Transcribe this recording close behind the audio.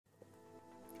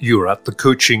You're at the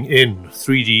Coaching Inn,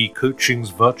 3D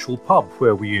Coaching's virtual pub,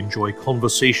 where we enjoy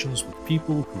conversations with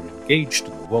people who are engaged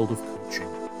in the world of coaching.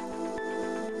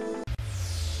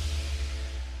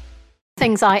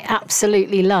 Things I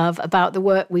absolutely love about the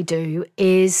work we do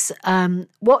is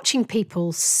watching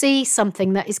people see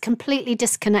something that is completely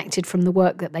disconnected from the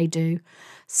work that they do,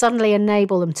 suddenly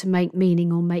enable them to make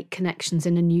meaning or make connections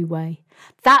in a new way.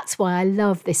 That's why I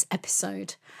love this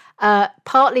episode.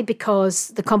 Partly because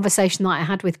the conversation that I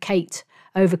had with Kate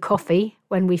over coffee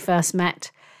when we first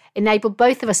met enabled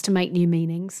both of us to make new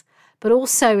meanings, but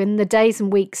also in the days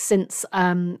and weeks since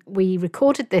we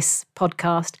recorded this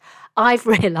podcast, I've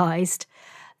realised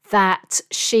that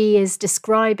she is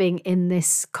describing in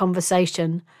this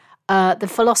conversation the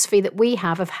philosophy that we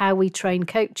have of how we train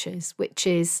coaches, which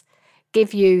is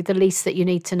give you the least that you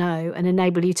need to know and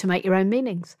enable you to make your own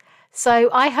meanings.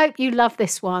 So I hope you love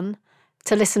this one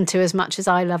to listen to as much as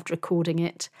I loved recording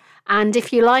it. And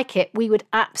if you like it, we would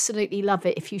absolutely love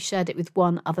it if you shared it with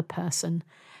one other person,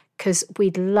 because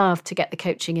we'd love to get the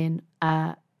coaching in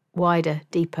wider,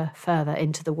 deeper, further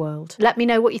into the world. Let me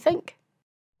know what you think.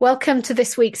 Welcome to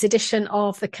this week's edition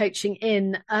of the Coaching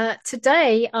In.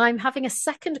 Today, I'm having a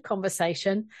second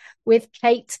conversation with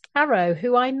Kate Caroe,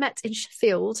 who I met in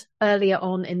Sheffield earlier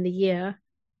on in the year,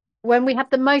 when we had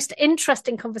the most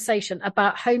interesting conversation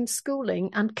about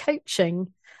homeschooling and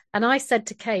coaching. And I said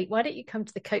to Kate, why don't you come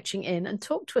to the Coaching Inn and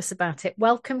talk to us about it?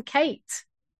 Welcome, Kate.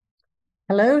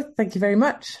 Hello, thank you very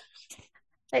much.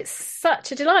 It's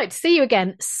such a delight to see you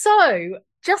again. So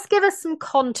just give us some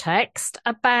context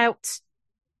about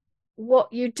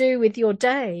what you do with your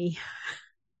day.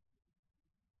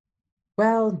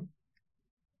 Well,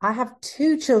 I have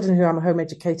two children who I'm home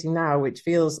educating now, which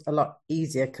feels a lot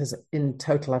easier because in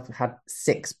total I've had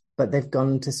 6, but they've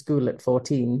gone to school at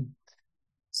 14.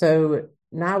 So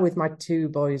now with my two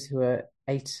boys who are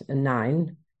 8 and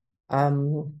 9,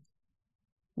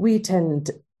 we tend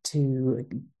to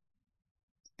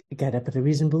get up at a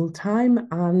reasonable time,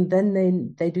 and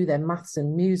then they do their maths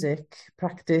and music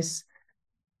practice,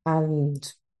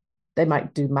 and they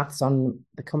might do maths on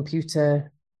the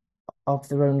computer of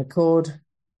their own accord.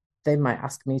 They might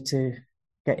ask me to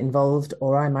get involved,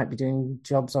 or I might be doing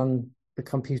jobs on the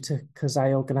computer because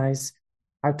I organise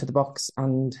Out of the Box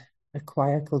and a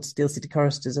choir called Steel City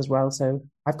Choristers as well. So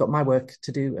I've got my work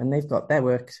to do and they've got their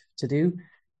work to do.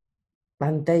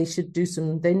 And they should do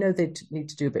they know they need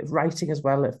to do a bit of writing as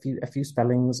well, a few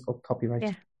spellings or copyright.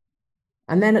 Yeah.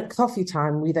 And then at coffee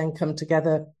time, we then come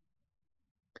together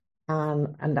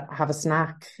and have a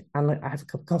snack, and I have a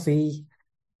cup of coffee,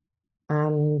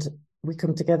 and we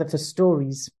come together for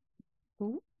stories.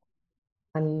 Mm-hmm.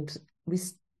 And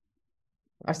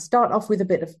I start off with a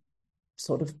bit of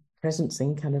sort of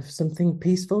presencing, kind of something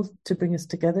peaceful to bring us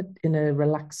together in a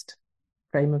relaxed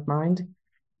frame of mind.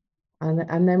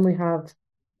 And then we have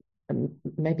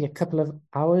maybe a couple of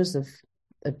hours of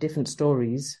different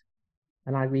stories,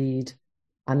 and I read,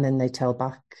 and then they tell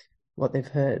back what they've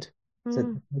heard. So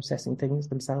they're processing things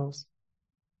themselves.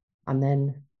 And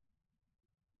then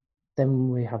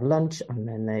we have lunch, and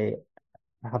then they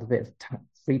have a bit of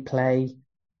free play,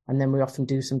 and then we often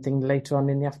do something later on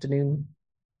in the afternoon,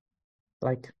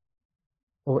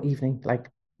 or evening,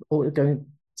 or going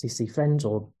to see friends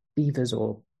or beavers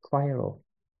or choir or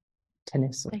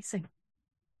tennis. Amazing.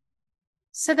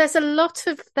 So there's a lot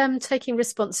of them taking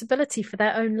responsibility for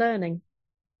their own learning.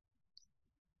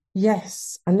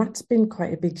 Yes, and that's been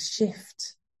quite a big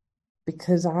shift,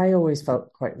 because I always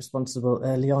felt quite responsible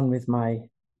early on with my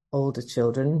older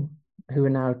children, who are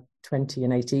now 20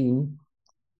 and 18,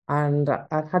 and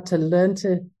I've had to learn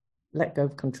to let go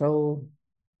of control,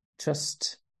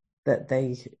 trust that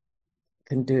they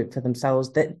can do it for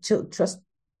themselves, that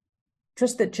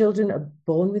trust that children are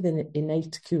born with an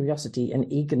innate curiosity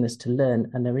and eagerness to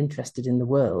learn and are interested in the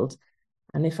world.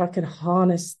 And if I can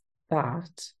harness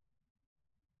that,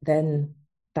 then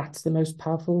that's the most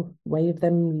powerful way of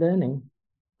them learning.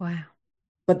 Wow.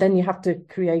 But then you have to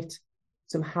create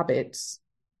some habits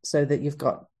so that you've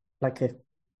got like a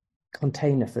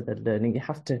container for the learning. You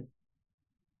have to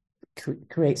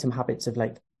create some habits of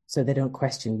so they don't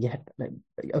question yet.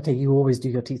 Okay, you always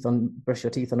brush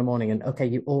your teeth on a morning, and okay,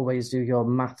 you always do your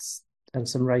maths and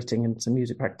some writing and some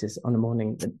music practice on a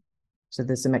morning. So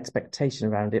there's some expectation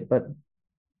around it, but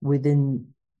within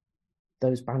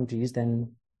those boundaries,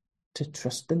 then to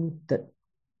trust them,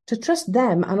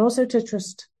 and also to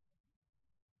trust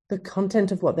the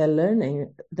content of what they're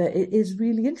learning, that it is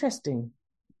really interesting.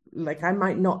 I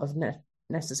might not have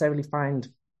necessarily find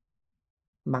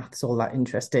maths all that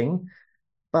interesting,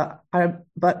 but I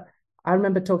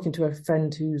remember talking to a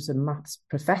friend who's a maths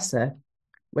professor,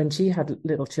 when she had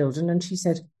little children, and she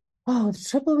said, "Oh, the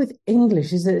trouble with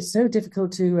English is that it's so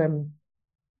difficult to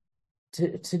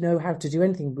know how to do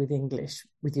anything with English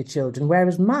with your children,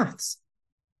 whereas maths,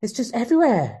 it's just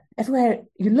everywhere. Everywhere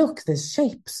you look, there's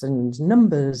shapes and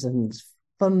numbers and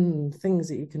fun things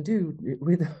that you can do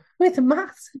with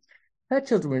maths." Her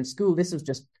children were in school. This was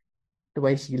just the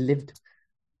way she lived,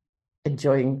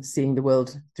 enjoying seeing the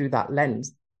world through that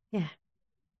lens. Yeah.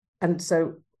 And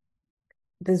so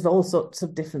there's all sorts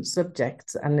of different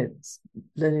subjects, and it's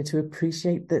learning to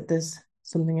appreciate that there's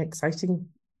something exciting.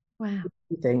 Wow.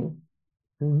 Thing.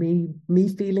 And me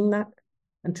feeling that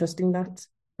and trusting that,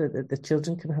 so that the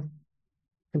children can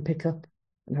pick up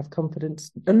and have confidence.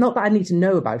 And not that I need to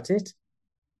know about it,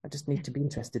 I just need to be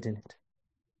interested in it.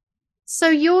 So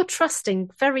you're trusting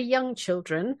very young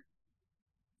children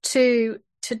to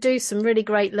do some really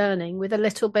great learning with a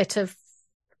little bit of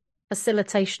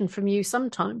facilitation from you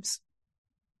sometimes.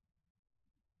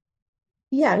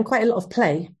 Yeah, and quite a lot of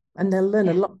play, and they'll learn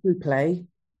a lot through play.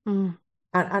 Mm.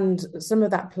 And some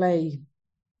of that play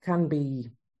can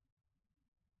be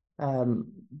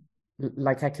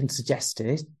like I can suggest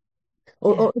it,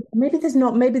 or maybe there's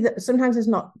not. Maybe sometimes there's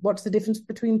not. What's the difference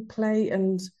between play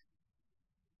and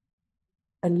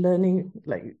learning?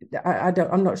 Like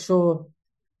I'm not sure.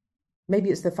 Maybe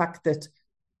it's the fact that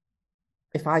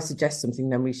if I suggest something,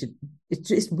 then we should. It's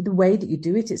just the way that you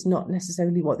do it. It's not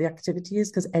necessarily what the activity is,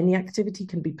 because any activity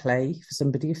can be play for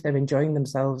somebody if they're enjoying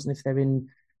themselves and if they're in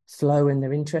flow and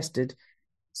they're interested.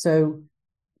 So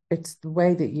it's the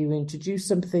way that you introduce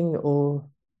something, or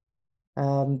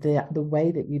the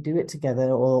way that you do it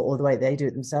together, or the way they do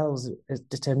it themselves,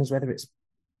 determines whether it's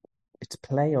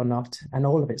play or not, and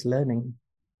all of it's learning.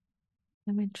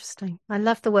 Oh, interesting. I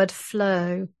love the word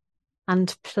flow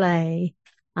and play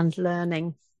and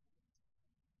learning.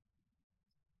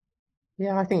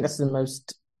 Yeah, I think that's the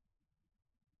most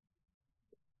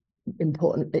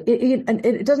important.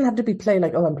 It doesn't have to be play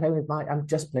like, oh, I'm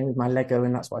just playing with my Lego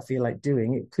and that's what I feel like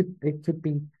doing. It could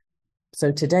be.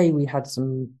 So today we had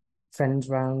some friends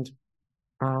round,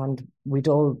 and we'd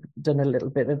all done a little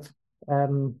bit of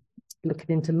looking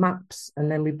into maps,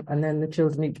 and then the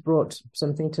children each brought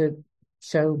something to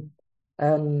show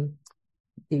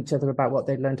each other about what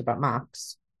they'd learned about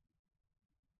maps.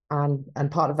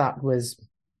 And part of that was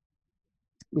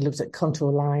we looked at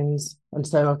contour lines, and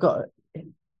so I've got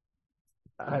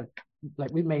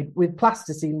like we made with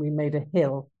plasticine, we made a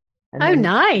hill, and oh,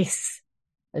 nice.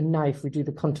 A knife. We do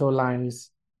the contour lines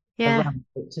around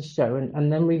it to show,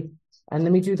 and then we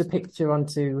do the picture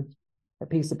onto a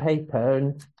piece of paper,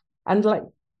 and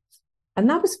that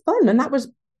was fun, and that was,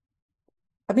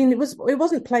 I mean, it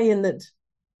wasn't playing that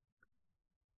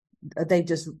they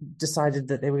just decided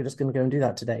that they were just going to go and do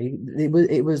that today.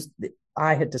 It was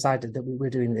I had decided that we were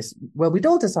doing this. Well, we'd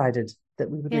all decided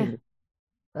that we were doing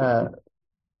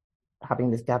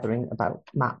having this gathering about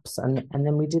maps, and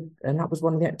then we did, and that was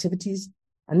one of the activities.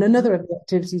 And another of the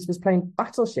activities was playing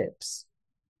battleships,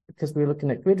 because we were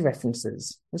looking at grid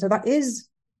references. And so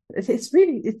it's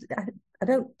really, I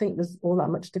don't think there's all that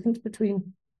much difference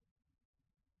between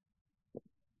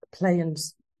play and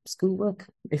schoolwork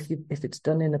if it's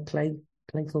done in a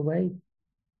playful way.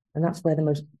 And that's where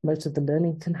the most of the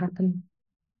learning can happen.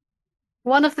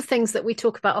 One of the things that we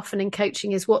talk about often in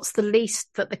coaching is what's the least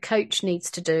that the coach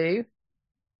needs to do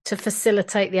to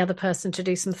facilitate the other person to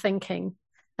do some thinking.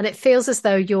 And it feels as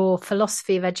though your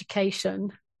philosophy of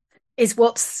education is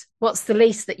what's the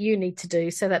least that you need to do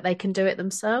so that they can do it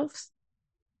themselves.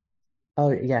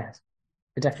 Oh, yeah,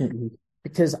 definitely.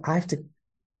 Because I have to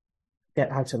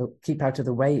keep out of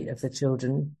the way of the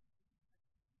children,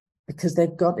 because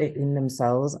they've got it in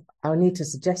themselves. I need to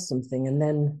suggest something and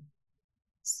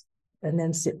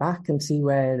then sit back and see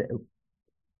where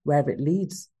it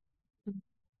leads.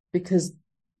 Because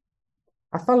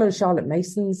I follow Charlotte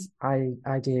Mason's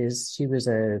ideas. She was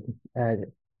a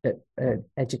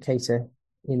educator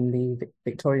in the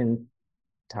Victorian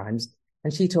times,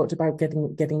 and she talked about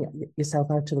getting yourself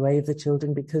out of the way of the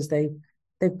children, because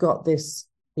they've got this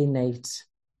innate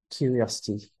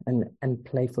curiosity and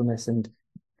playfulness and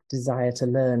desire to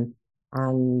learn,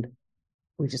 and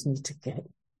we just need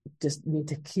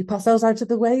to keep ourselves out of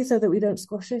the way so that we don't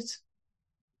squash it.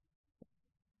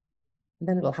 And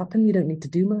then it'll happen. You don't need to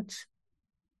do much.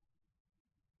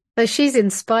 So she's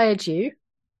inspired you.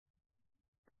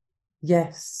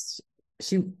 Yes,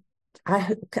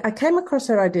 I came across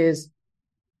her ideas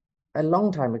a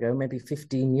long time ago, maybe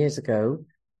 15 years ago,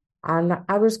 and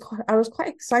I was quite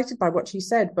excited by what she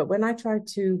said. But when I tried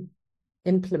to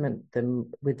implement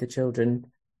them with the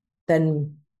children,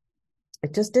 then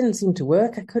it just didn't seem to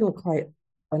work. I couldn't quite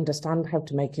understand how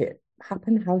to make it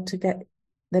happen, how to get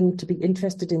them to be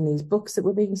interested in these books that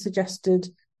were being suggested,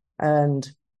 and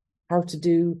how to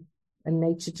do a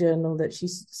nature journal that she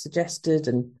suggested,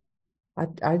 and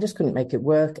I just couldn't make it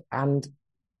work. And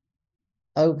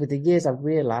over the years, I've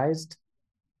realised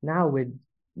now we're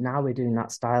doing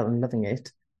that style and loving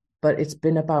it, but it's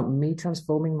been about me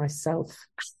transforming myself,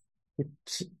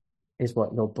 which is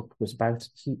what your book was about.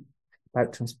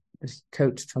 The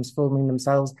coach transforming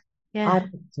themselves. Yeah.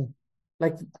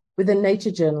 Like with a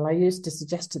nature journal, I used to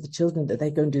suggest to the children that they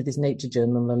go and do this nature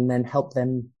journal and then help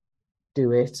them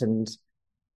do it, and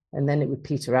then it would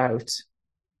peter out.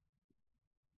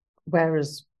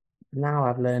 Whereas now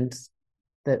I've learned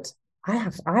that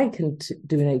I can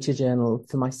do a nature journal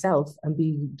for myself and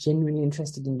be genuinely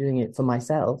interested in doing it for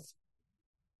myself,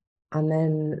 and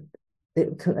then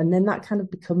that kind of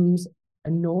becomes a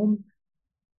norm,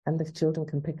 and the children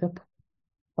can pick up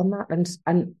on that.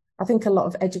 And I think a lot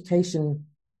of education,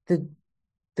 the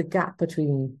gap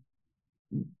between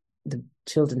the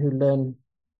children who learn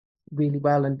really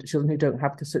well and children who don't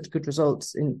have such good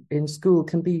results in school,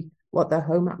 can be what their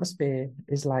home atmosphere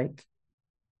is like.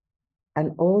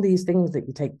 And all these things that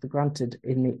you take for granted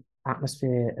in the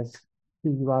atmosphere of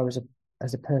who you are as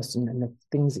a person and the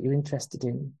things that you're interested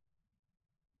in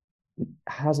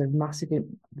has a massive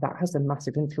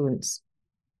influence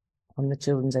on the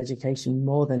children's education,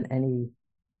 more than any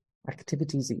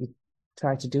activities that you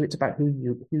try to do. It's about who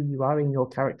you are in your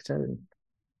character and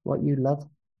what you love.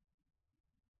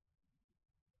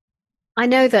 I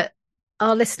know that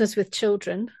our listeners with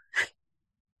children,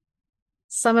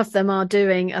 some of them are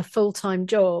doing a full-time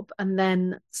job and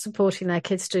then supporting their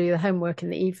kids to do the homework in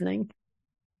the evening.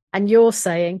 And you're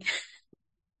saying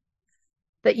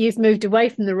that you've moved away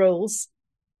from the rules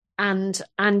and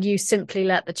you simply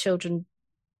let the children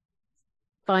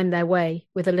find their way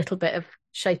with a little bit of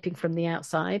shaping from the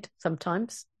outside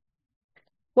sometimes.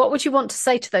 What would you want to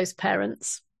say to those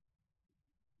parents?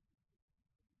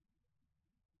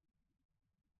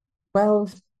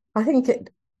 Well, I think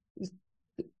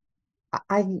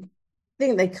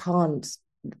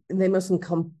they mustn't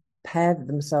compare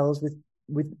themselves with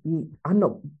I'm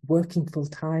not working full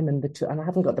time, and I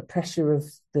haven't got the pressure of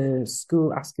the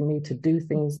school asking me to do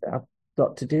things that I've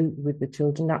got to do with the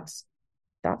children. That's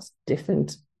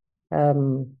different.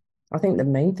 I think the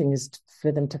main thing is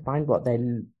for them to find what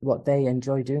they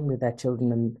enjoy doing with their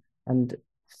children, and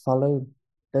follow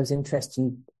those interests,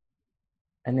 and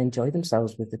enjoy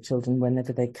themselves with the children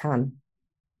whenever they can.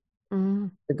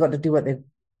 They've got to do what they've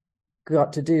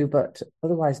got to do, but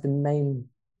otherwise the main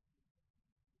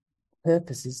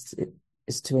purpose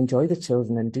is to enjoy the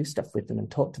children and do stuff with them and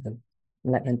talk to them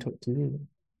and let them talk to you.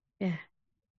 Yeah.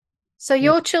 So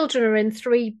your children are in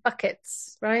 3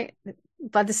 buckets, right?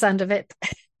 By the sound of it.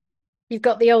 You've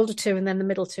got the older 2 and then the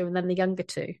middle 2 and then the younger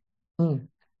 2.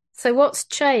 So what's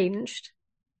changed?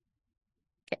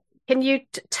 Can you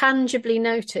tangibly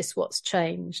notice what's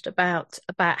changed about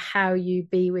how you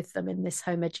be with them in this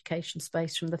home education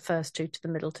space, from the first 2 to the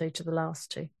middle 2 to the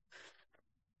last 2?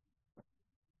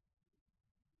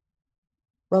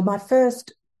 Well, the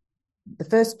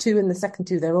first 2 and the second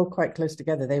 2, they're all quite close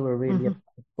together. They were really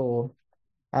 4.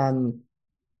 And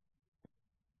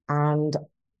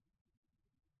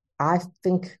I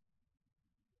think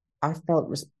I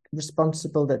felt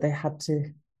responsible that they had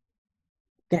to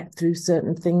get through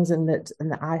certain things, and that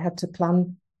I had to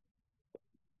plan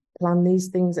these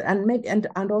things, and maybe and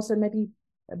also maybe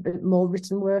a bit more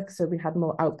written work, so we had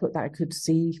more output that I could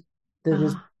see there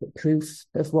was proof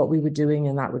of what we were doing,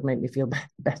 and that would make me feel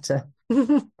better.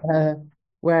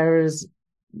 Whereas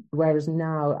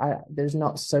now there's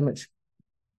not so much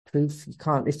proof.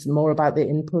 It's more about the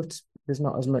input. There's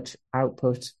not as much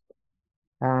output,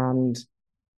 and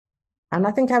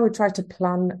I think I would try to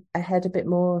plan ahead a bit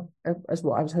more as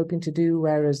what I was hoping to do,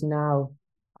 whereas now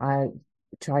I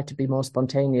try to be more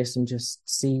spontaneous and just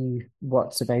see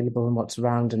what's available and what's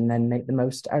around, and then make the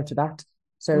most out of that.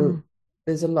 So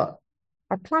there's a lot.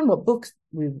 I plan what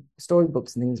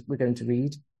storybooks and things we're going to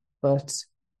read. But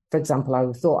for example,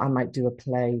 I thought I might do a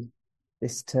play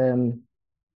this term,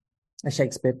 a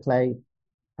Shakespeare play.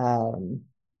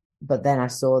 But then I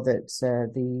saw that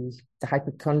the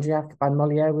Hypochondriac by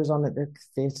Molière was on at the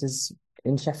theatres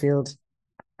in Sheffield,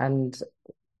 and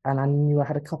I knew I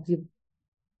had a copy of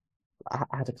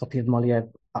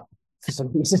Molière for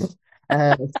some reason.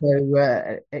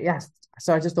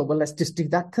 So I just thought, well, let's just do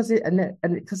that because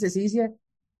it's easier,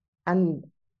 and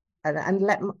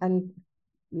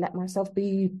let myself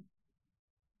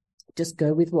just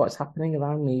go with what's happening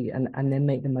around me, and then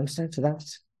make the most out of that.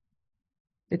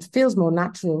 It feels more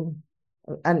natural,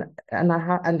 and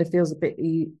it feels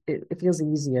it feels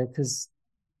easier because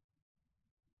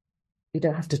you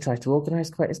don't have to try to organize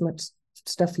quite as much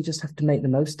stuff. You just have to make the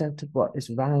most out of what is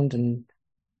around and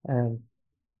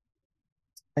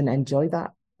enjoy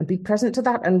that and be present to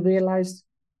that and realize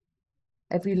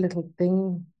every little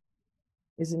thing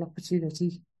is an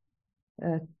opportunity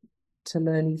to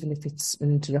learn, even if it's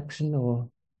an interruption or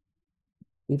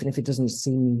even if it doesn't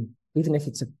seem, even if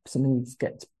it's something that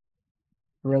gets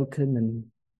broken and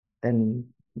then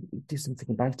do something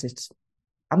about it.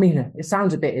 I mean, it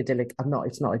sounds a bit idyllic.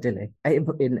 It's not idyllic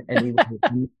in any way.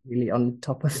 I'm really on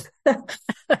top of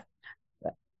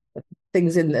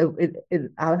things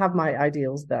I have my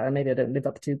ideals that maybe I don't live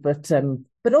up to, but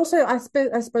also I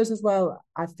suppose as well,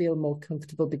 I feel more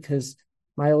comfortable because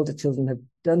my older children have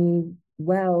done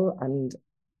well, and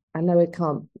I know I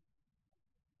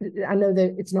know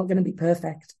that it's not going to be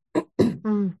perfect,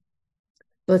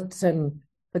 but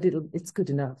it's good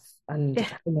enough, and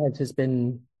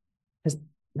Caroe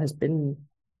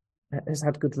has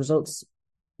had good results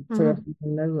for everyone.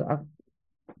 No, I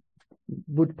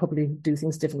would probably do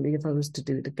things differently if I was to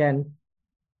do it again.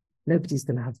 Nobody's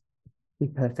going to be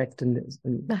perfect, and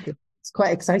it's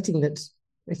quite exciting that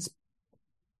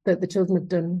the children have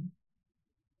done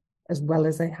as well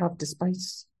as they have despite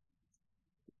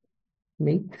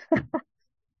me.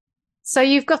 So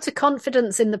you've got a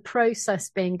confidence in the process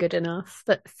being good enough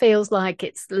that feels like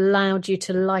it's allowed you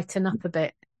to lighten up a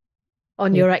bit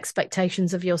on your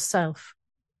expectations of yourself.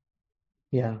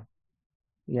 Yeah.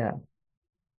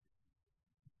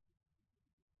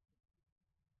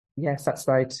 Yes, that's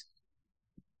right.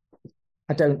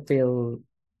 I don't feel,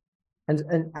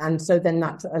 and so then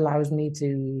that allows me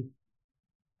to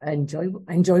enjoy what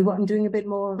I'm doing a bit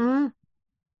more,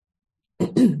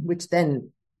 which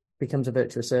then becomes a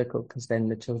virtuous circle because then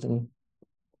the children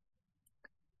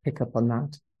pick up on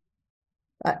that.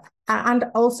 And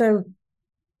also,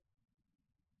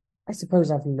 I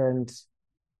suppose I've learned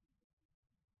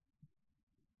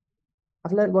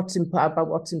about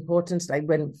what's important. Like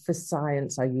for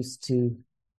science, I used to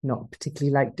not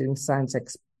particularly like doing science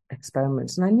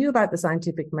experiments, and I knew about the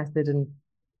scientific method,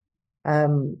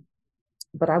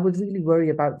 but I would really worry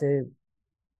about the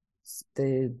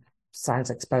science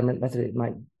experiment, whether it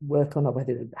might work or not,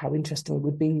 how interesting it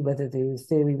would be, whether the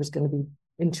theory was going to be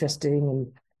interesting.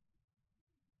 And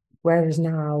whereas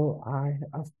now I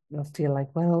feel like,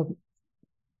 well,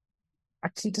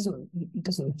 actually it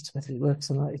doesn't matter whether it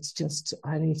works or not. It's just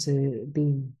I need to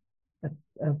be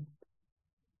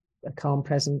a calm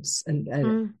presence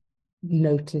and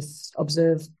notice,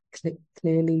 observe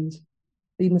clearly,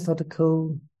 be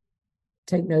methodical,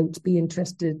 take notes, be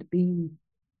interested, be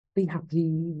happy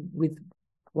with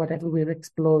whatever we're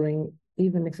exploring,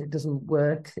 even if it doesn't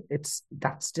work.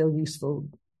 That's still useful.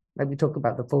 Like we talk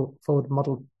about the Ford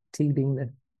Model T being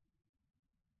the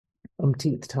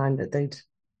umpteenth time that they'd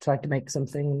tried to make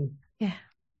something. Yeah,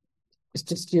 it's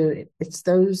just it's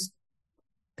those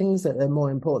things that are more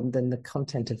important than the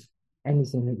content of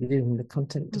anything that you're doing. The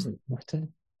content doesn't matter,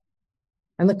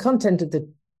 and the content of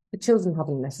the children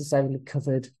haven't necessarily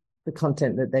covered the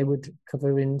content that they would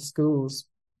cover in schools.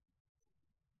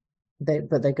 They've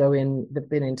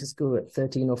been into school at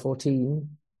 13 or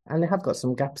 14, and they have got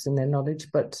some gaps in their knowledge,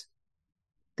 but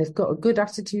they've got a good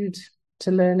attitude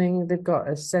to learning. They've got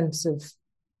a sense of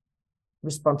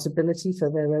responsibility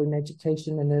for their own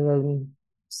education and their own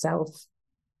self.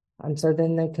 And so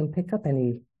then they can pick up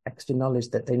any extra knowledge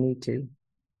that they need to.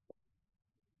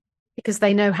 Because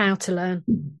they know how to learn.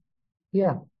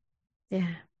 Yeah.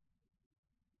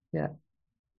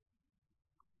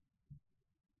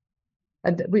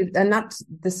 And that's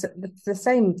the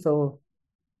same for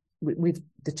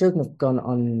the children have gone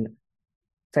on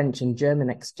French and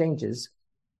German exchanges,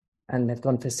 and they've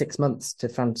gone for 6 months to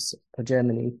France or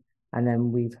Germany, and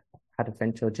then we've had a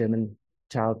French or German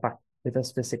child back with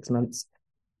us for 6 months,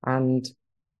 and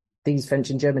these French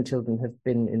and German children have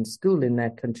been in school in their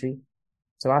country,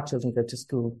 so our children go to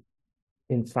school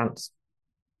in France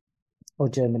or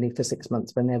Germany for 6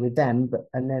 months when they're with them.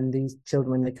 And then these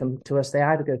children, when they come to us, they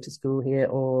either go to school here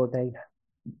or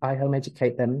I home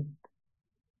educate them.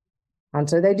 And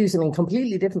so they do something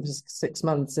completely different for 6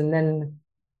 months and then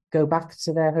go back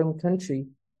to their home country.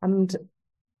 And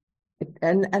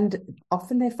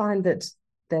often they find that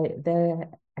they're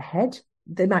ahead.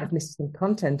 They might have missed some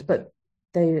content, but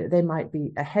they might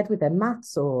be ahead with their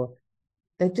maths, or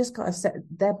they've just got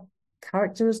their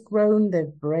character has grown, their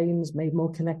brains made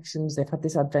more connections, they've had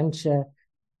this adventure.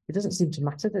 It doesn't seem to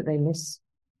matter that they miss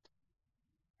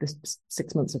this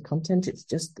 6 months of content. It's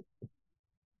just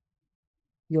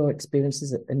your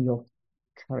experiences and your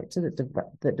character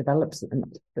that develops,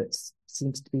 and that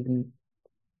seems to be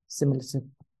similar to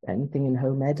anything in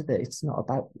home ed, that it's not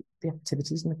about the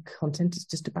activities and the content, it's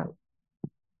just about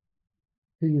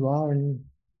who you are and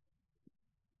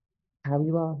how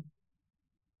you are.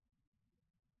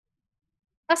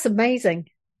 That's amazing.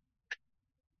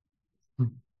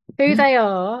 Who they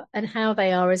are and how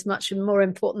they are is much more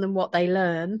important than what they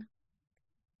learn.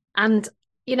 And,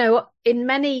 in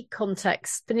many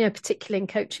contexts, particularly in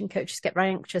coaching, coaches get very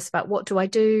anxious about what do I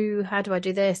do? How do I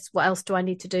do this? What else do I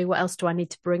need to do? What else do I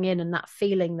need to bring in? And that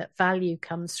feeling that value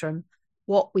comes from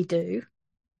what we do.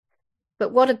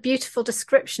 But what a beautiful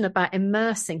description about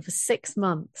immersing for 6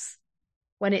 months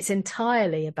when it's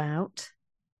entirely about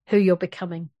who you're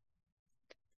becoming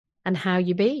and how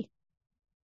you be.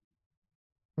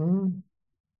 Mm.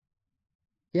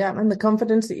 Yeah, and the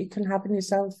confidence that you can have in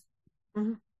yourself.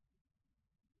 Mm-hmm.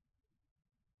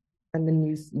 And the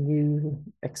new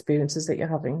experiences that you're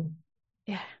having.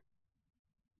 Yeah.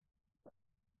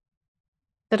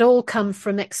 That all come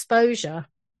from exposure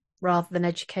rather than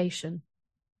education.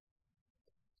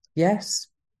 Yes.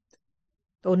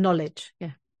 Or knowledge.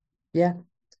 Yeah. Yeah.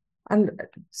 And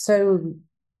so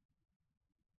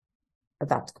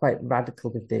that's quite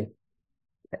radical with the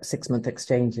 6-month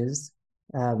exchanges.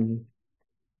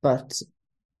 But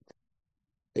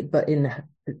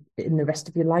in the rest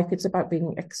of your life, it's about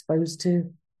being exposed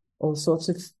to all sorts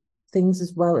of things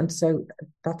as well. And so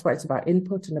that's why it's about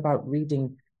input and about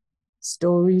reading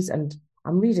stories. And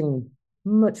I'm reading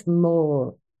much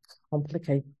more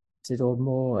complicated or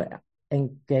more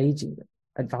engaging,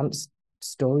 advanced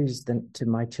stories to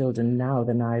my children now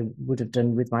than I would have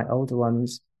done with my older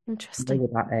ones. Interesting. They were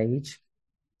that age.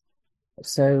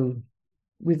 So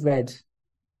we've read.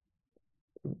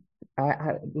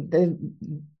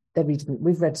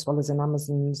 We've read Swallows and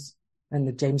Amazons and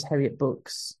the James Herriot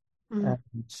books,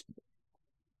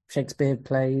 Shakespeare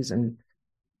plays, and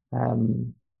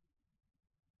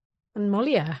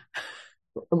Molière.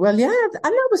 Well, yeah, and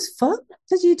that was fun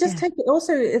because you just take it.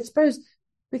 Also, I suppose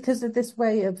because of this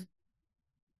way of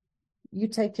you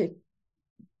take it,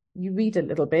 you read a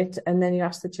little bit, and then you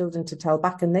ask the children to tell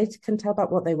back, and they can tell back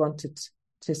what they wanted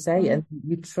to say, and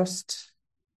you trust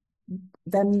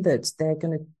them that they're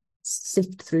going to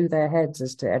sift through their heads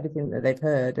as to everything that they've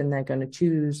heard, and they're going to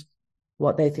choose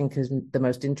what they think is the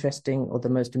most interesting or the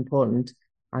most important,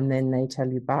 and then they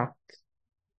tell you back.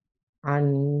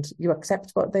 And you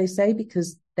accept what they say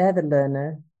because they're the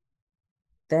learner.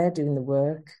 They're doing the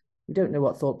work. You don't know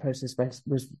what thought processes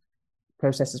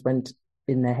went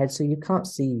in their head, so you can't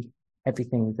see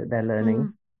everything that they're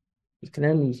learning. You can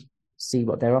only see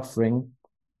what they're offering.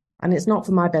 And it's not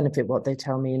for my benefit what they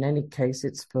tell me in any case.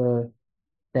 It's for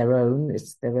their own.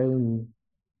 It's their own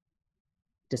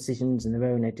decisions and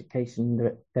their own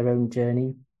education, their own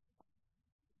journey.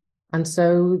 And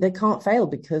so they can't fail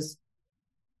because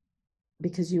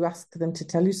you ask them to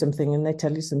tell you something and they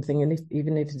tell you something, and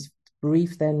even if it's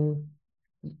brief, then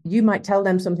you might tell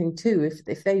them something too.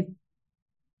 If they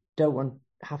don't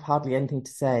have hardly anything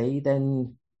to say,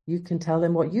 then you can tell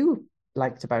them what you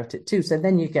liked about it too. So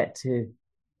then you get to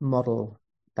model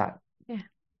that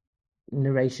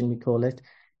narration, we call it,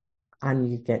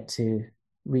 and you get to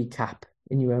recap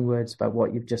in your own words about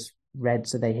what you've just read,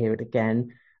 so they hear it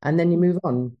again, and then you move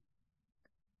on.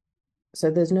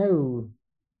 So there's no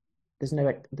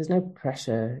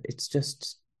pressure. It's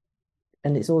just,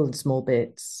 and it's all in small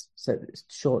bits, so it's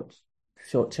short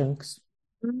chunks.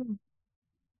 And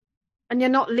you're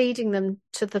not leading them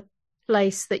to the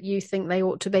place that you think they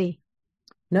ought to be.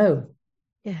 No.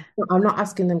 Yeah. I'm not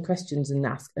asking them questions and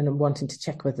I'm wanting to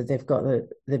check whether they've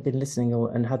been listening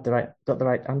and got the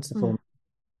right answer for me.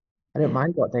 I don't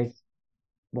mind what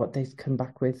they come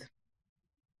back with.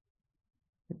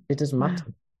 It doesn't matter.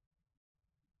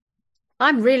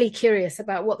 I'm really curious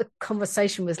about what the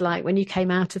conversation was like when you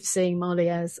came out of seeing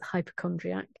Molière's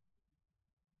Hypochondriac.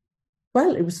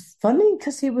 Well, it was funny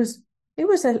because it was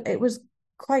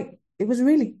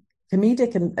really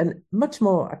comedic and much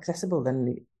more accessible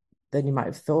than you might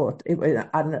have thought.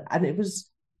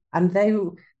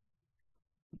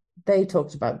 They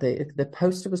talked about the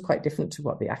poster was quite different to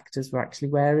what the actors were actually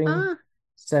wearing.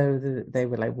 So they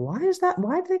were like, why is that?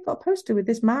 Why have they got a poster with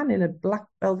this man in a black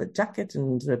velvet jacket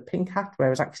and a pink hat,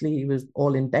 whereas actually he was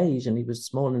all in beige and he was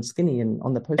small and skinny, and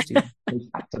on the poster he was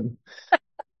fat.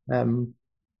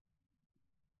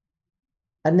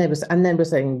 And then we're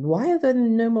saying, why are there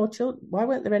no more children? Why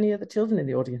weren't there any other children in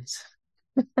the audience?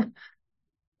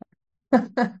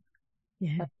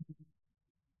 Yeah.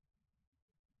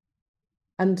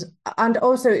 And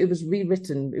also it was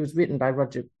rewritten. It was rewritten by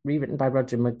Roger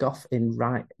McGough in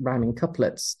rhyming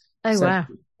couplets. Oh, so wow!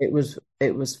 It was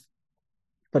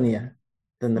funnier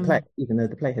than the play, even though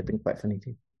the play had been quite funny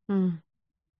too.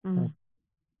 Mm.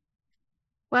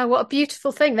 Wow, what a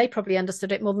beautiful thing. They probably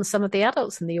understood it more than some of the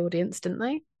adults in the audience, didn't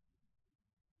they?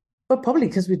 But probably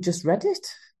because we'd just read it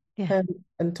Yeah.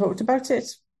 and talked about it.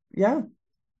 Yeah.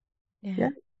 Yeah.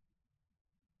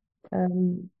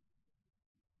 Um,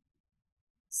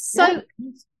 So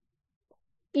yeah.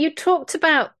 you talked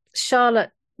about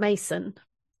Charlotte Mason.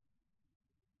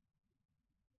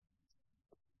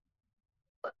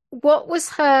 What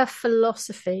was her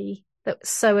philosophy that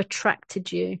so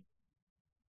attracted you?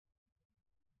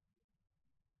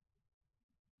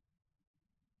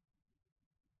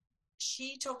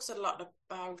 She talks a lot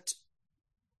about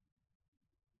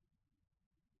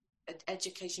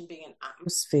education being an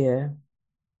atmosphere.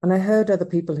 And I heard other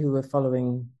people who were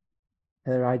following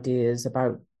her ideas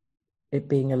about it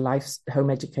being a home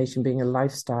education being a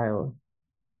lifestyle.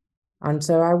 And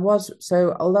so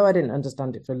although I didn't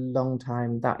understand it for a long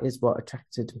time, that is what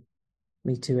attracted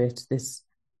me to it. This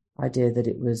idea that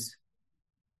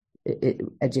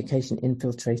education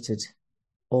infiltrated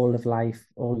all of life,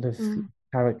 all of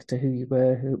character, who you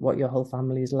were, what your whole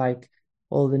family is like,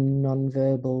 all the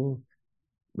non-verbal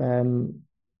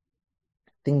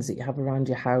things that you have around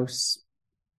your house,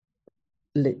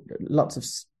 lots of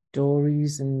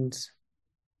stories and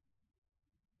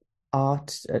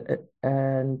art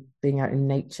and being out in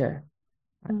nature,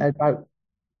 about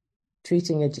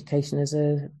treating education as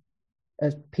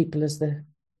people as the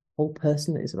whole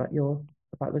person. It's about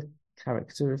the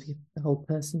character of the whole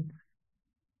person.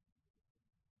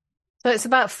 So it's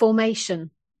about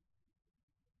formation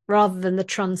rather than the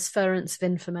transference of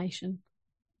information.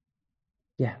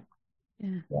 Yeah.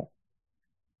 Yeah.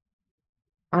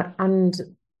 And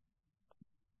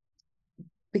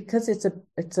because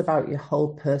it's about your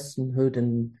whole personhood,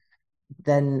 and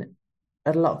then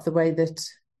a lot of the way that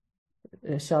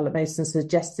Charlotte Mason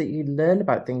suggests that you learn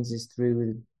about things is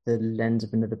through the lens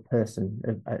of another person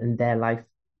and their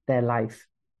life.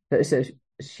 So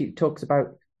she talks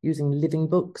about using living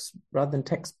books rather than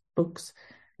textbooks,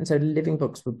 and so living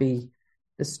books would be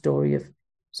the story of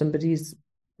somebody's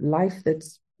life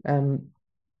that's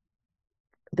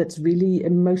really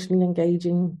emotionally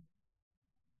engaging.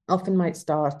 Often might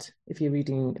start, if you're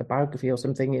reading a biography or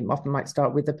something, it often might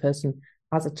start with the person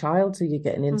as a child, so you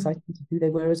get an insight into who they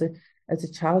were as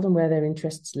a child and where their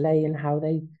interests lay and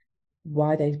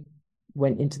why they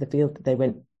went into the field that they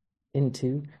went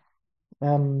into.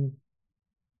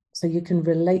 So you can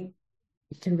relate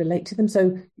to them.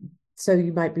 So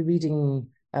you might be reading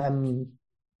a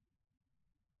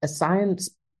science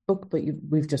book, but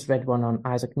we've just read one on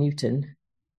Isaac Newton,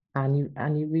 and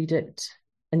you read it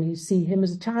and you see him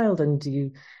as a child, and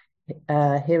you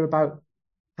hear about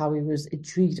how he was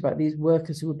intrigued about these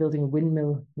workers who were building a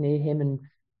windmill near him,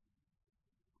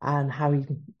 and how he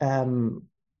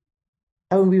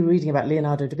we were reading about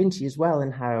Leonardo da Vinci as well,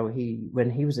 and how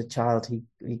when he was a child, he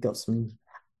got some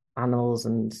animals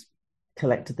and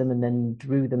collected them and then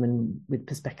drew them and with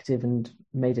perspective and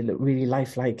made it look really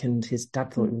lifelike, and his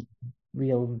dad thought it was a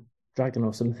real dragon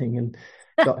or something and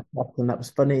got off, and that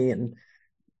was funny, and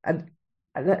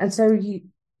so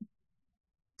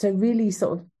really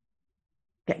sort of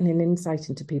getting an insight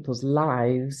into people's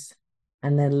lives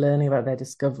and then learning about their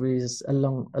discoveries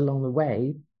along the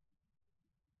way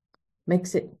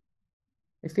makes it,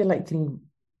 I feel like, can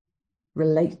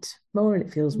relate more, and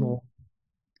it feels more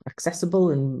accessible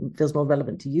and feels more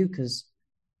relevant to you because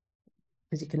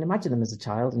you can imagine them as a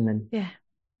child, and then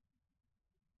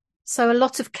so a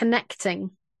lot of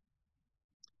connecting.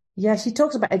 Yeah, she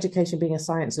talks about education being a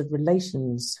science of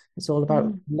relations. It's all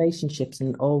about relationships,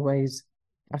 and always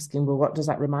asking, well, what does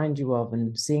that remind you of?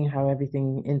 And seeing how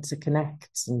everything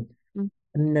interconnects, and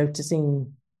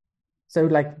noticing. So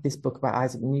like this book about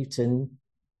Isaac Newton,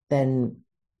 then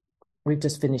we've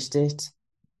just finished it,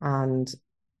 and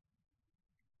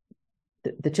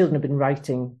the children have been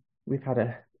writing. We've had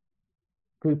a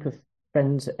group of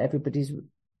friends, everybody's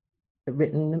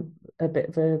written a bit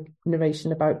of a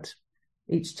narration about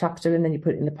each chapter, and then you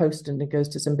put it in the post and it goes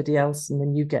to somebody else, and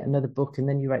then you get another book, and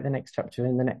then you write the next chapter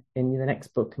in the next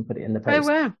book and put it in the post.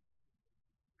 Oh wow.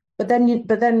 But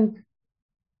then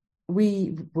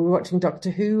we were watching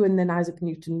Doctor Who, and then Isaac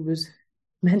Newton was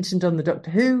mentioned on the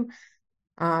Doctor Who,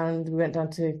 and we went down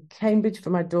to Cambridge for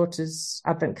my daughter's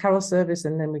Advent Carol service,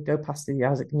 and then we go past the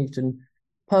Isaac Newton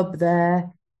pub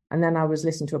there, and then I was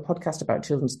listening to a podcast about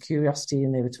children's curiosity,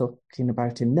 and they were talking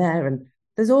about him there, and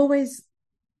there's always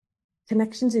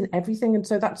connections in everything, and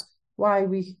so that's why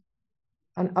we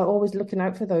are always looking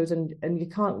out for those, and you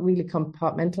can't really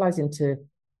compartmentalize into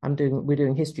we're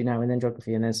doing history now and then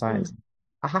geography and then science.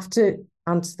 I have to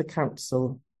answer the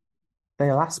council.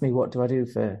 They'll ask me what do I do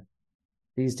for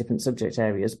these different subject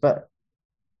areas, but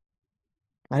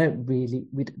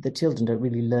the children don't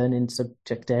really learn in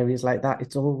subject areas like that.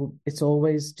 It's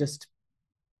always just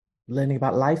learning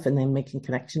about life and then making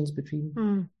connections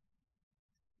between.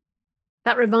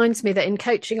 That reminds me that in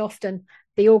coaching, often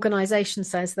the organisation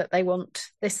says that they want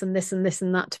this and this and this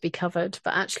and that to be covered,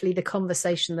 but actually the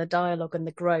conversation, the dialogue, and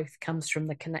the growth comes from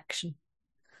the connection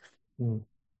and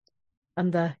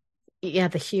the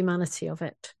humanity of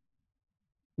it.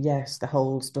 Yes, the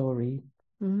whole story.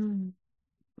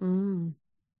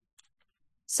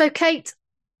 So, Kate,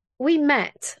 we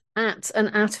met at an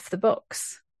out of the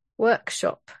box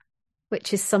workshop,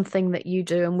 which is something that you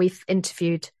do, and we've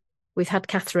had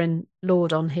Catherine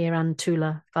Lord on here and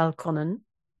Tula Valkonen.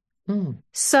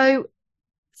 So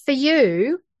for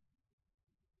you,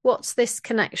 what's this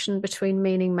connection between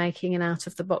meaning making and out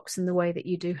of the box in the way that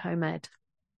you do home ed?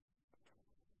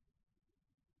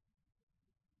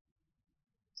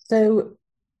 So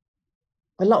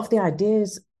a lot of the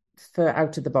ideas for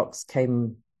out of the box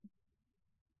came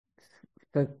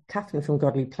for Catherine from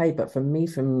Godly Play, but for me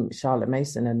from Charlotte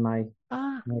Mason and my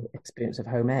experience of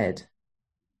home ed.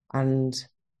 And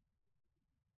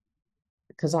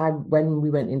because when we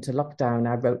went into lockdown,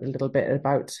 I wrote a little bit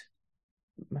about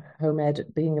home ed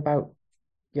being about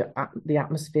the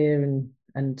atmosphere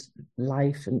and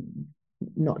life, and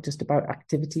not just about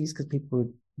activities, because people were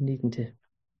needing to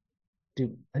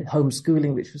do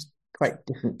homeschooling, which was quite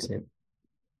different to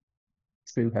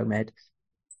true home ed.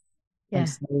 Yeah. And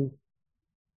so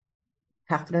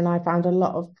Catherine and I found a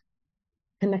lot of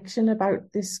connection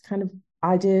about this kind of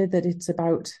idea that it's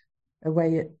about a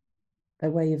way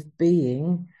of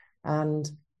being, and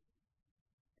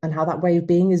how that way of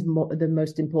being is the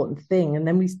most important thing. And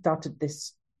then we started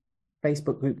this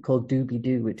Facebook group called Doobie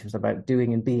Doo, which was about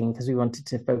doing and being, because we wanted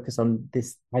to focus on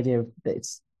this idea of that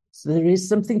so there is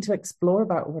something to explore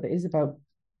about what it is about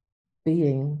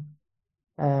being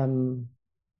the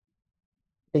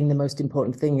most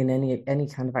important thing in any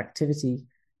kind of activity.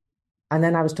 And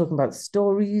then I was talking about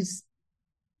stories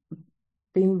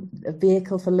being a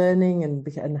vehicle for learning and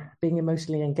being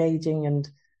emotionally engaging, and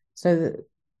so that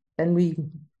then we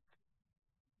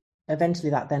eventually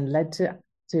that then led to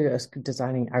us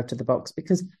designing out of the box,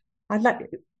 because I like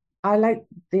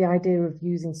the idea of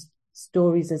using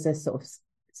stories as a sort of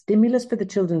stimulus for the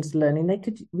children's learning.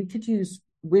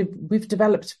 We've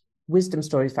developed wisdom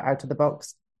stories for out of the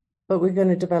box, but we're going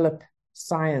to develop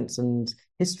science and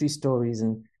history stories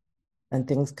and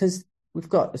things, because we've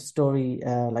got a story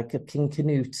like of King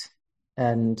Canute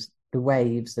and the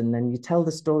waves, and then you tell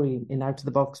the story in out of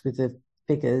the box with the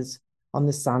figures on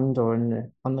the sand or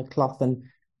on the cloth, and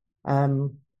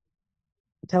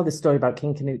tell this story about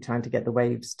King Canute trying to get the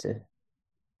waves to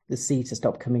the sea to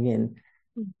stop coming in.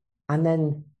 And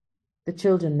then the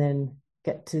children then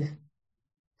get to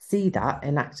see that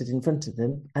enacted in front of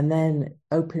them, and then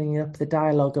opening up the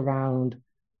dialogue around,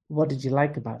 what did you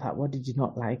like about that? What did you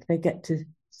not like? They get to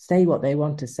say what they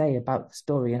want to say about the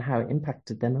story and how it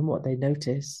impacted them and what they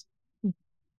notice.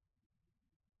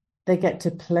 They get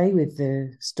to play with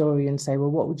the story and say,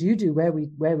 well, what would you do? Where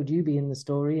would you be in the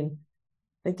story? And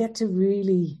they get to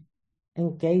really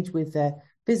engage with their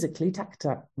physically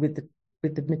tactile with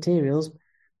the materials,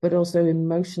 but also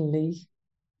emotionally,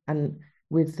 and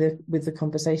with the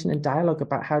conversation and dialogue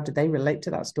about how do they relate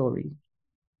to that story.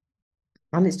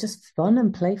 And it's just fun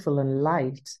and playful and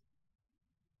light,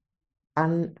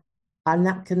 and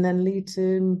that can then lead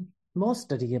to more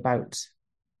study about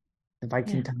the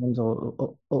Viking times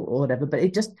or whatever. But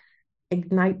it just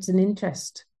ignites an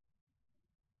interest,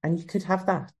 and you could have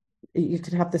that. You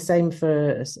could have the same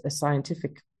for a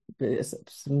scientific,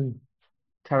 some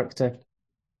character,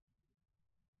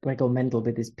 Gregor Mendel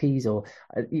with his peas, or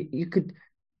you could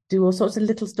do all sorts of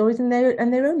little stories, and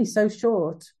they're only so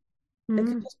short. It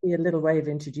could just be a little way of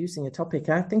introducing a topic.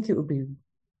 I think it would be.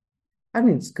 I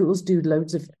mean, schools do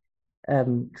loads of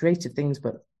creative things,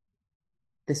 but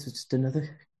this was just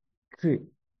another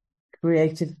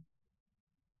creative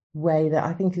way that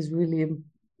I think is really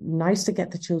nice to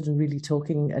get the children really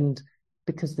talking, and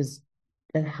because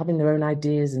they're having their own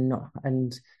ideas and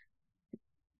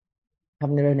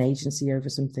having their own agency over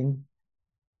something,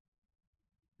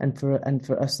 and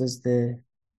for us as the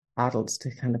adults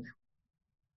to kind of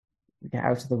get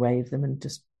out of the way of them and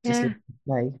just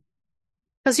play.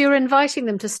 Because you're inviting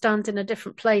them to stand in a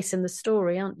different place in the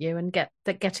story, aren't you? And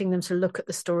getting them to look at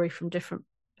the story from different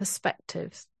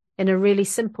perspectives in a really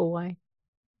simple way.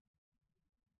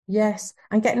 Yes,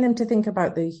 and getting them to think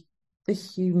about the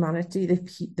humanity,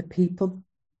 the people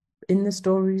in the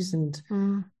stories, and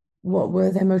what were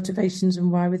their motivations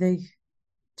and why were they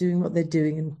doing what they're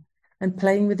doing, and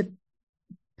playing with the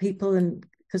people, and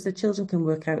because the children can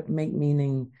work out, make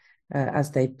meaning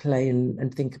as they play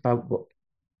and think about what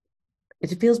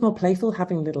it feels more playful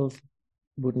having little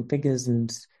wooden figures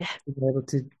and being able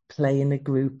to play in a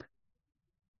group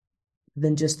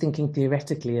than just thinking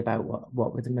theoretically about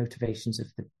what were the motivations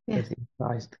of the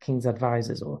king's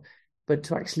advisors, but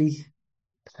to actually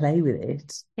play with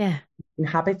it,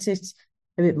 inhabit it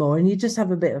a bit more, and you just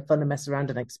have a bit of fun and mess around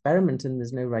and experiment, and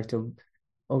there's no right or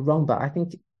wrong. But I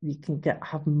think you can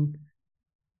have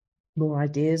more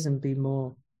ideas and be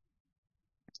more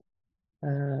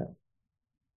more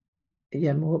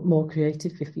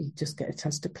creative if you just get a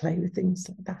chance to play with things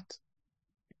like that.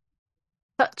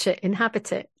 Touch it,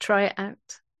 inhabit it, try it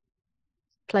out,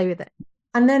 play with it,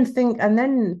 and then think,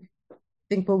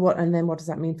 well, what does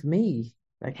that mean for me?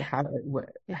 Like,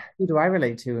 who do I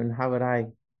relate to, and how would I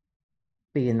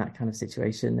be in that kind of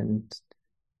situation? And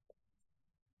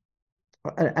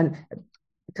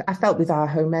I felt with our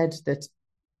home ed that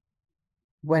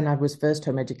when I was first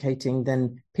home educating,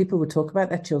 then people would talk about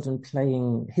their children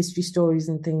playing history stories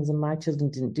and things, and my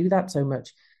children didn't do that so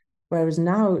much. Whereas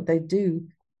now they do,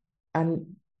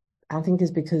 and I think it's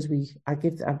because I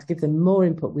give them more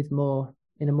input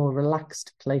in a more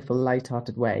relaxed, playful,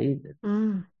 light-hearted way.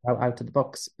 How out of the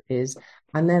box is,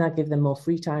 and then I give them more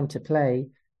free time to play,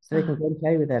 so they can go and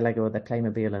play with their Lego or their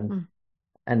Playmobil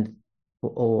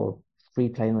or free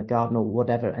play in the garden or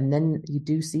whatever. And then you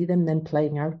do see them then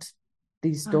playing out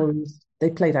these stories. They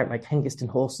played out like Hengist and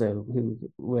Horsa, who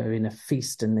were in a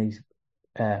feast, and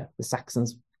the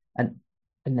Saxons, and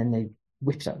then they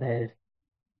whipped out their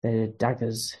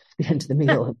daggers at the end of the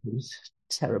meal. It was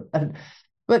terrible.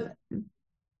 But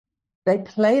they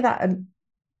play that, and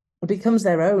it becomes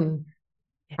their own.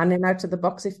 And then out of the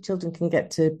box, if children can get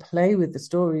to play with the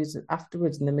stories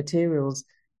afterwards and the materials,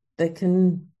 they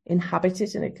can inhabit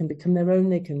it, and it can become their own.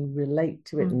 They can relate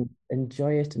to it and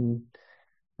enjoy it. And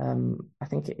I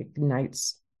think it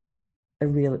ignites a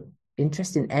real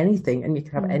interest in anything, and you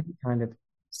can have any kind of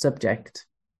subject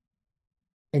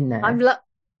in there.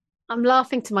 I'm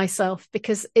laughing to myself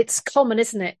because it's common,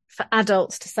 isn't it, for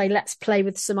adults to say, let's play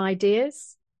with some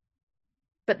ideas.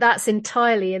 But that's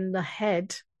entirely in the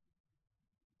head.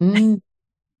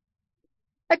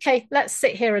 Okay, let's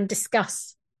sit here and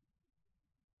discuss,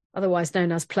 otherwise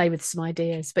known as play with some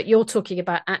ideas. But you're talking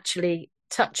about actually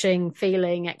touching,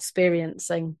 feeling,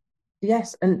 experiencing.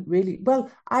 Yes, and really,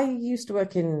 well, I used to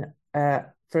work for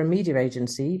a media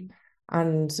agency,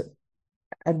 and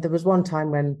there was one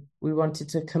time when we wanted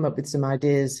to come up with some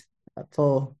ideas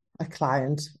for a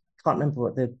client. I can't remember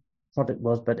what the product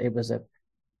was, but it was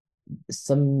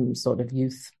some sort of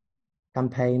youth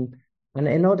campaign. And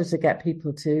in order to get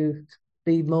people to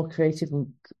be more creative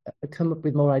and come up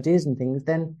with more ideas and things,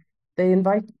 then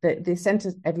they sent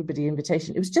everybody an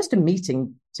invitation. It was just a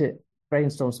meeting to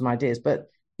brainstorm some ideas, but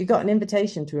you got an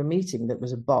invitation to a meeting that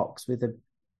was a box and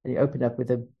you opened up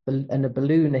with a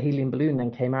balloon, a helium balloon,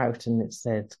 then came out, and it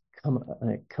said, come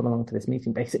along to this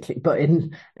meeting, basically, but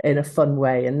in a fun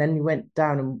way. And then you went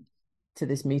down to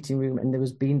this meeting room, and there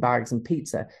was beanbags and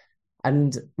pizza,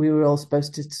 and we were all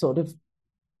supposed to sort of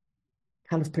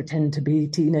kind of pretend to be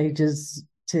teenagers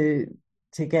to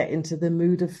get into the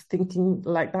mood of thinking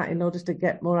like that in order to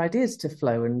get more ideas to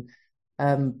flow and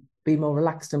be more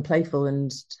relaxed and playful.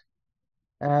 And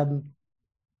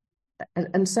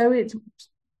so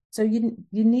you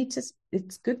need to,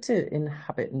 it's good to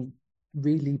inhabit and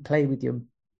really play with your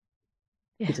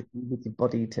with your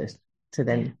body to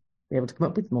then be able to come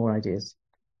up with more ideas.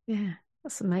 Yeah,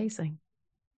 that's amazing.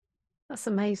 That's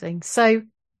amazing. So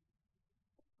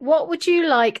what would you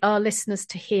like our listeners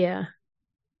to hear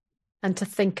and to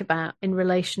think about in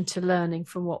relation to learning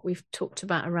from what we've talked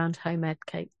about around home ed,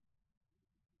 Kate?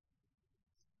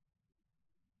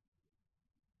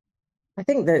 I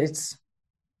think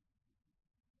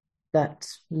that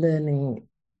learning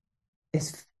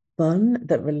is fun,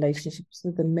 that relationships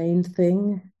are the main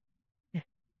thing,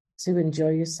 to enjoy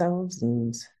yourselves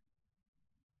and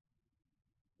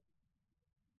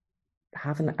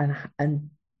have and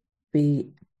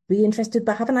be interested,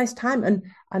 but have a nice time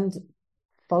and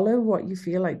follow what you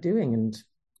feel like doing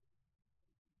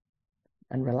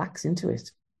and relax into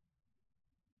it.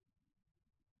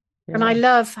 Yeah. And I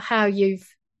love how you've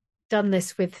done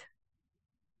this with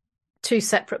 2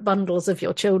 separate bundles of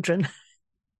your children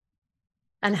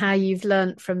and how you've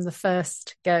learnt from the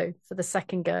first go for the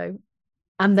second go,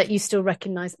 and that you still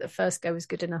recognise that the first go was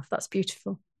good enough. That's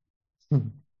beautiful.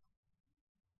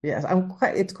 Yes,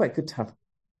 it's quite good to have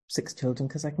 6 children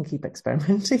because I can keep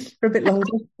experimenting for a bit longer.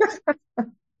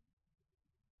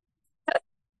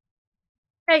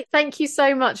 Great. Thank you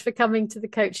so much for coming to the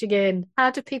Coaching In.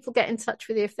 How do people get in touch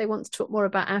with you if they want to talk more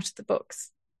about Out of the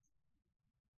Box?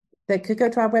 they could go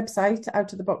to our website,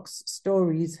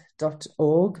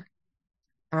 outoftheboxstories.org,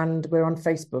 and we're on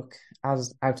Facebook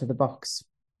as Out of the Box.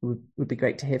 Would be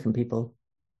great to hear from people.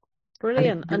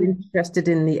 Brilliant. And if you're interested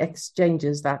in the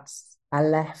exchanges, that's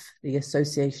ALEF, the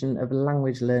Association of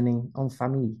Language Learning en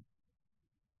Famille.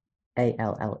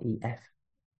 ALLEF.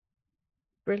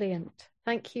 Brilliant.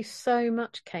 Thank you so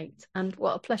much, Kate. And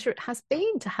what a pleasure it has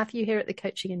been to have you here at the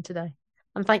Coaching In today.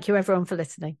 And thank you, everyone, for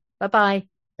listening. Bye-bye.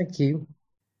 Thank you.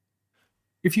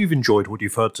 If you've enjoyed what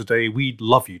you've heard today, we'd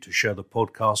love you to share the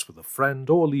podcast with a friend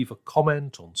or leave a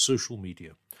comment on social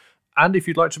media. And if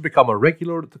you'd like to become a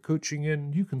regular at the Coaching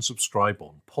In, you can subscribe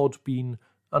on Podbean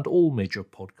and all major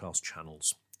podcast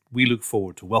channels. We look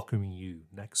forward to welcoming you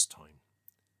next time.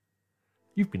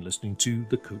 You've been listening to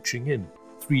The Coaching In,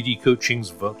 3D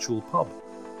Coaching's virtual pub.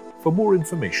 For more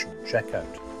information, check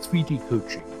out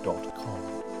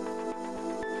 3dcoaching.com.